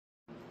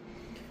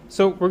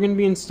So we're going to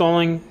be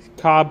installing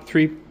Cobb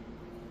 3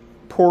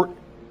 Port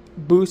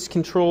Boost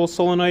Control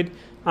Solenoid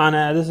on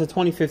this is a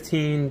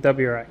 2015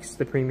 WRX,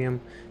 the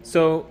premium.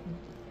 So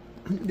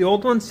the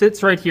old one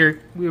sits right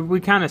here. We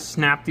kind of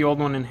snapped the old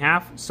one in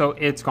half, so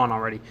it's gone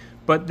already.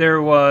 But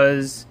there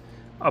was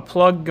a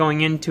plug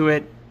going into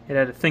it. It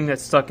had a thing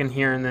that stuck in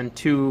here and then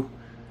two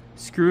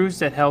screws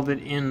that held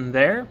it in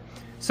there.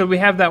 So we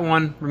have that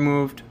one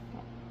removed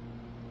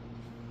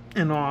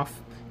and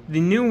off.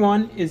 The new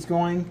one is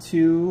going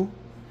to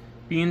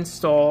be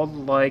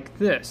installed like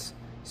this.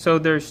 So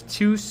there's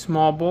two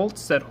small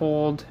bolts that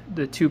hold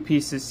the two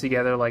pieces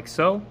together like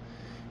so.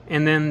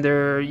 And then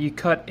you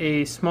cut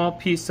a small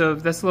piece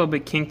of, that's a little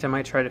bit kinked, I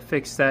might try to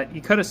fix that.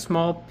 You cut a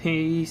small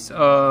piece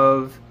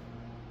of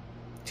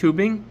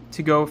tubing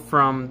to go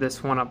from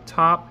this one up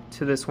top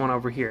to this one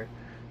over here.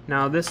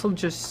 Now this will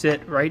just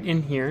sit right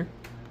in here.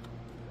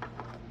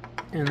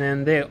 And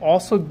then they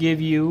also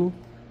give you,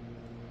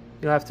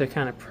 you'll have to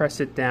kind of press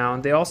it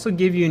down. They also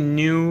give you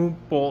new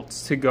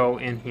bolts to go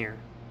in here.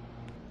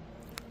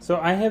 So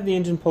I have the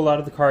engine pulled out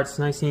of the car. It's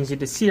nice and easy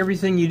to see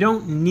everything. You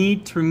don't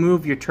need to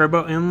remove your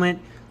turbo inlet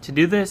to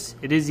do this.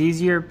 It is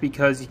easier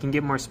because you can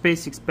get more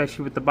space,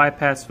 especially with the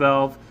bypass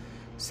valve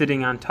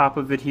sitting on top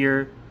of it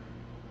here.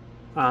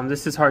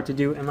 This is hard to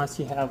do unless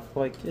you have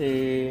like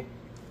a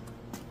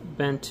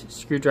bent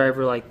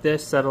screwdriver like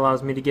this that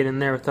allows me to get in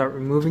there without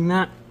removing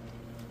that.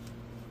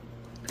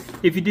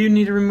 If you do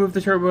need to remove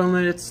the turbo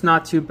inlet, it's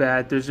not too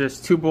bad. There's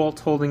just two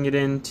bolts holding it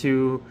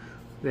into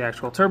the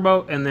actual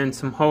turbo and then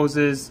some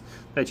hoses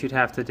that you'd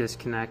have to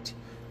disconnect.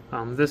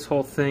 This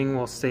whole thing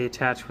will stay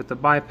attached with the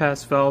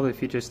bypass valve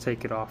if you just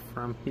take it off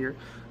from here.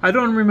 I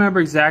don't remember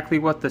exactly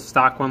what the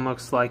stock one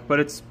looks like, but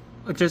it's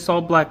just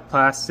all black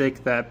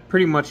plastic that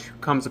pretty much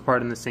comes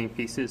apart in the same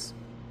pieces.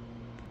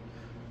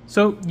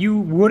 So you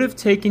would have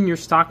taken your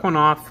stock one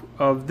off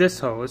of this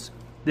hose.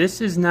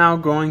 This is now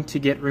going to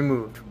get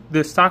removed.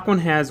 The stock one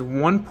has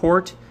one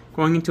port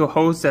going into a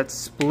hose that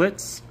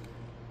splits,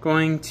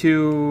 going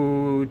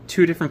to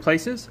two different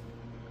places.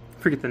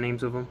 Forget the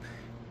names of them.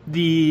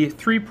 The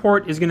 3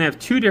 port is going to have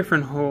two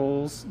different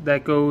holes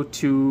that go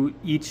to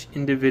each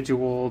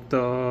individual,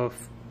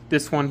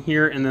 this one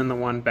here and then the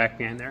one back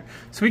behind there.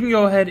 So we can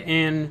go ahead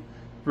and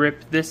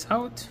rip this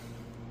out.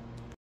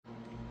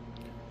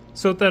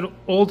 So with that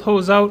old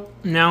hose out,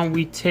 now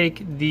we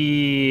take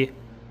this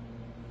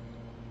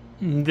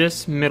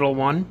middle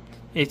one.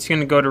 It's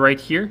going to go to right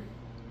here,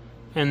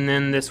 and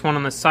then this one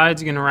on the side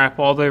is going to wrap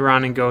all the way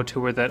around and go to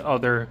where that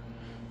other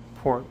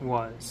port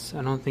was.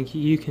 I don't think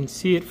you can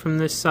see it from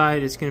this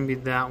side. It's going to be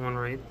that one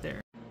right there.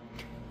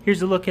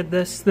 Here's a look at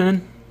this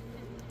then.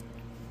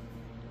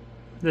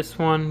 This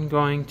one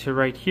going to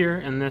right here,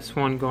 and this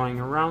one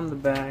going around the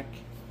back.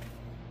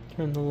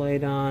 Turn the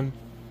light on,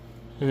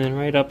 and then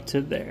right up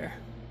to there.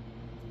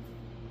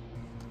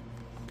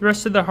 The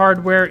rest of the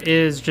hardware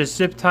is just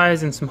zip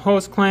ties and some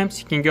hose clamps.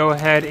 You can go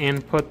ahead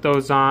and put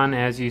those on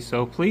as you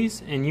so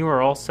please, and you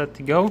are all set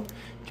to go.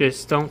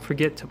 Just don't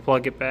forget to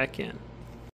plug it back in.